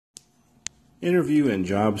Interview and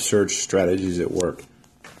job search strategies at work.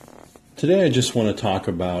 Today I just want to talk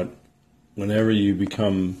about whenever you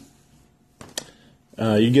become,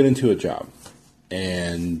 you get into a job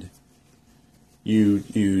and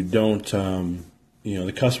you don't,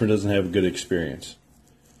 the customer doesn't have a good experience.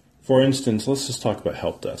 For instance, let's just talk about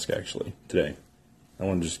help desk actually today. I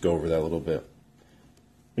want to just go over that a little bit.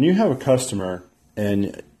 When you have a customer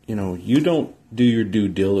and, you don't do your due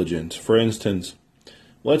diligence, for instance,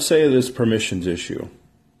 let's say this permissions issue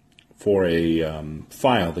for a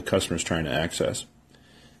file the customer is trying to access.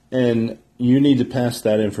 And you need to pass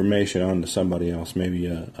that information on to somebody else, maybe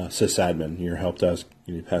a sysadmin, your help desk,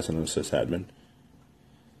 you need to pass it on to a sysadmin.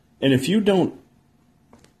 And if you don't,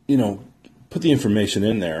 put the information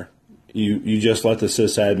in there, you just let the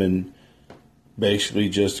sysadmin basically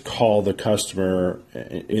just call the customer,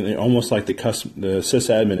 almost like the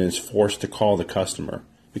sysadmin is forced to call the customer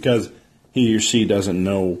because he or she doesn't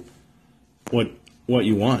know what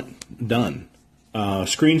you want done.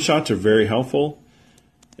 Screenshots are very helpful.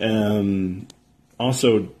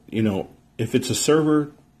 Also, if it's a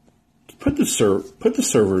server, put the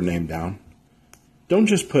server name down. Don't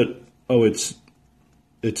just put, it's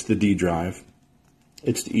the D drive,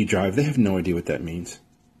 it's the E drive. They have no idea what that means.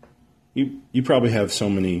 You probably have so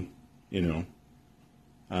many,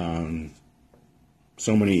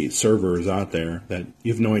 so many servers out there that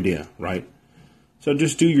you have no idea, right? So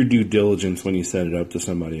just do your due diligence when you set it up to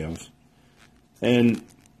somebody else. And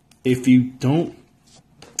if you don't,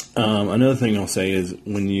 another thing I'll say is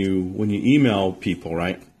when you email people,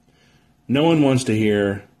 right? No one wants to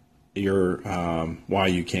hear your why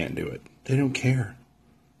you can't do it. They don't care.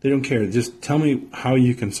 They don't care. Just tell me how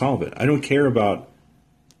you can solve it. I don't care about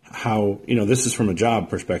how, this is from a job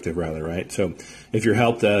perspective rather, right? So if your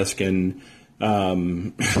help desk and,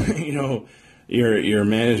 your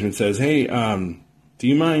management says, hey, do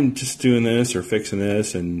you mind just doing this or fixing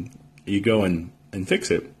this? And you go and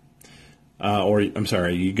fix it.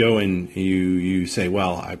 You go and you say,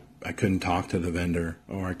 well, I couldn't talk to the vendor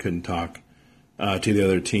or I couldn't talk to the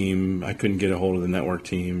other team. I couldn't get a hold of the network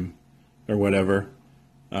team or whatever.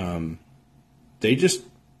 They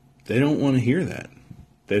don't want to hear that.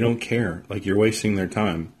 They don't care. Like you're wasting their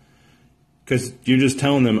time because you're just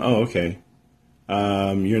telling them, oh, okay.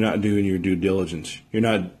 You're not doing your due diligence. You're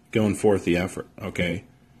not going forth the effort. Okay.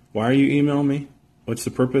 Why are you emailing me? What's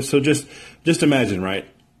the purpose? So just imagine, right?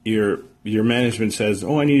 Your management says,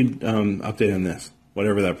 oh, I need update on this,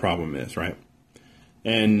 whatever that problem is, right?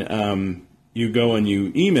 And you go and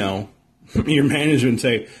you email your management and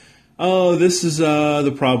say, oh, this is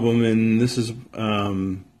the problem, and this is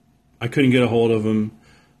I couldn't get a hold of them.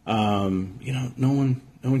 No one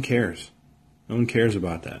cares. No one cares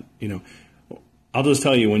about that. I'll just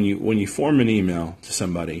tell you when you form an email to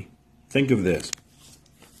somebody, think of this.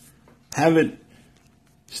 Have it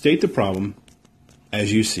state the problem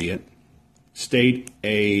as you see it, state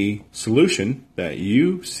a solution that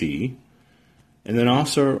you see, and then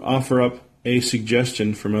also offer up a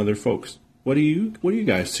suggestion from other folks. What do you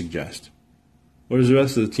guys suggest? What does the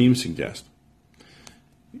rest of the team suggest?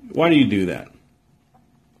 Why do you do that?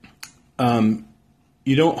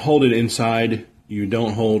 You don't hold it inside. You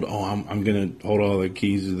don't hold, I'm going to hold all the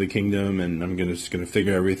keys of the kingdom and I'm just going to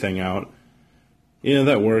figure everything out.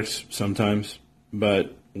 That works sometimes.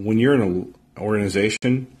 But when you're in an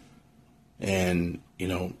organization and,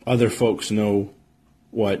 other folks know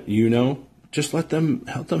what you know, just help them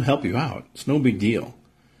help you out. It's no big deal.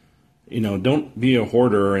 Don't be a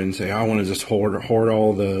hoarder and say, I want to just hoard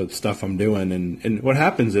all the stuff I'm doing. And what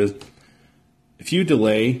happens is if you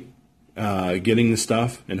delay getting the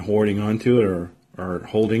stuff and hoarding onto it or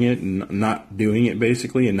holding it and not doing it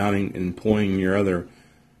basically and not employing your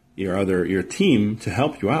team to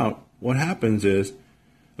help you out, what happens is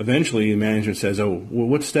eventually the management says, oh, well,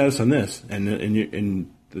 what's the status on this?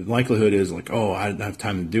 And the likelihood is like, oh, I don't have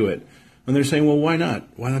time to do it. And they're saying, well, why not?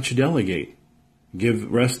 Why don't you delegate? Give the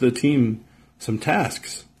rest of the team some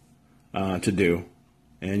tasks to do.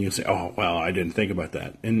 And you'll say, oh, well, I didn't think about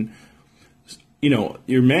that. And,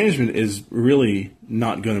 your management is really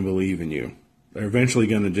not going to believe in you. They're eventually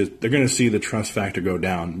going to see the trust factor go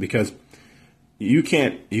down because you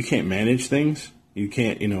can't manage things. You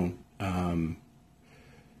can't,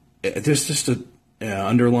 there's just a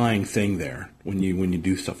underlying thing there when you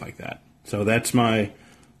do stuff like that. So that's my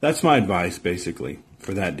advice basically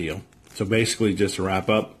for that deal. So basically just to wrap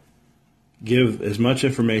up, give as much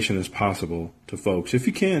information as possible to folks if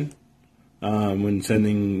you can when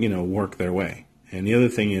sending, work their way. And the other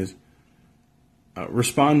thing is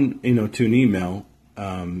respond, to an email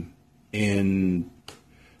in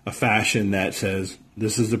a fashion that says,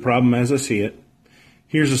 this is the problem as I see it.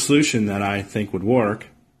 here's a solution that I think would work.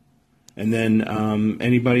 And then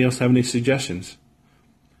anybody else have any suggestions?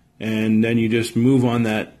 And then you just move on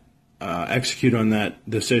that, execute on that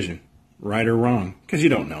decision, right or wrong, because you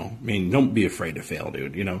don't know. I mean, don't be afraid to fail,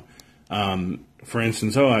 dude. For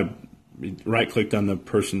instance, I right-clicked on the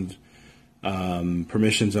person's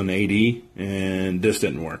permissions on AD, and this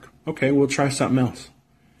didn't work. Okay, we'll try something else.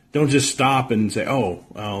 Don't just stop and say, oh,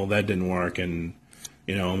 well, that didn't work, and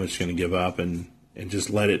I'm just going to give up and just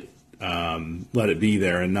let it be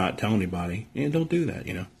there and not tell anybody. And don't do that.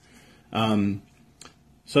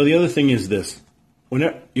 So the other thing is this: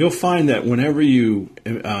 you'll find that whenever you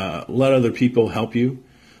let other people help you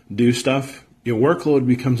do stuff, your workload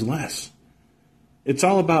becomes less. It's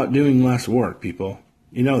all about doing less work, people.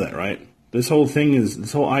 You know that, right? This whole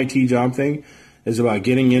IT job thing is about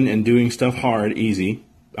getting in and doing stuff hard,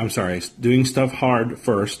 doing stuff hard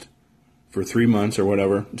first for 3 months or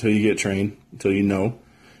whatever until you get trained, until you know.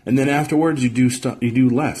 And then afterwards you do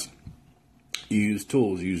less. You use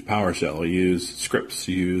tools, you use PowerShell, you use scripts,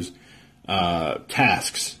 you use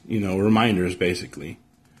tasks, reminders basically,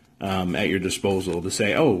 at your disposal to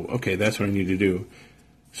say, oh, okay, that's what I need to do.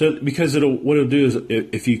 So because what it'll do is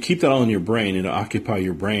if you keep that all in your brain, it'll occupy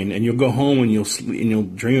your brain, and you'll go home and you'll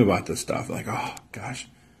dream about this stuff. Like, oh gosh,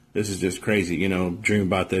 this is just crazy. Dream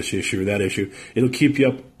about this issue or that issue. It'll keep you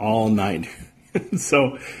up all night.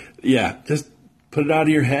 So yeah, just put it out of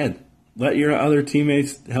your head. Let your other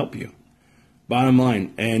teammates help you. Bottom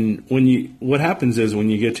line. And what happens is when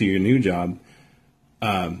you get to your new job,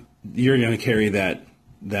 you're going to carry that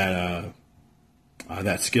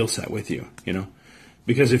skill set with you,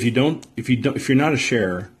 because if you're not a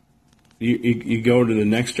sharer, you go to the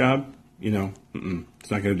next job,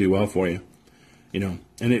 it's not going to do well for you, and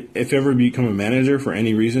if ever you become a manager for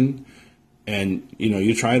any reason, and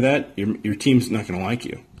you try that, your team's not going to like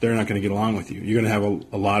you. They're not going to get along with you. You're going to have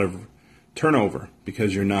a lot of turnover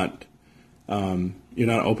because you're not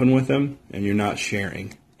open with them, and you're not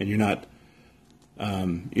sharing, and you're not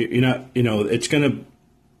it's going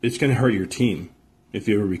to hurt your team if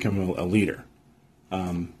you ever become a leader.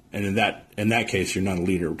 And in that case, you're not a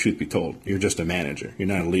leader. Truth be told, you're just a manager. You're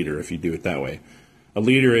not a leader if you do it that way. A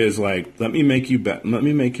leader is like, let me make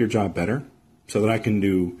your job better, so that I can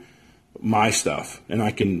do my stuff, and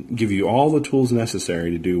I can give you all the tools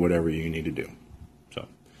necessary to do whatever you need to do. So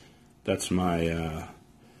that's my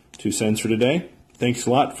 2 cents for today. Thanks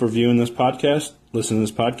a lot for viewing this podcast, listening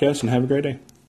to this podcast, and have a great day.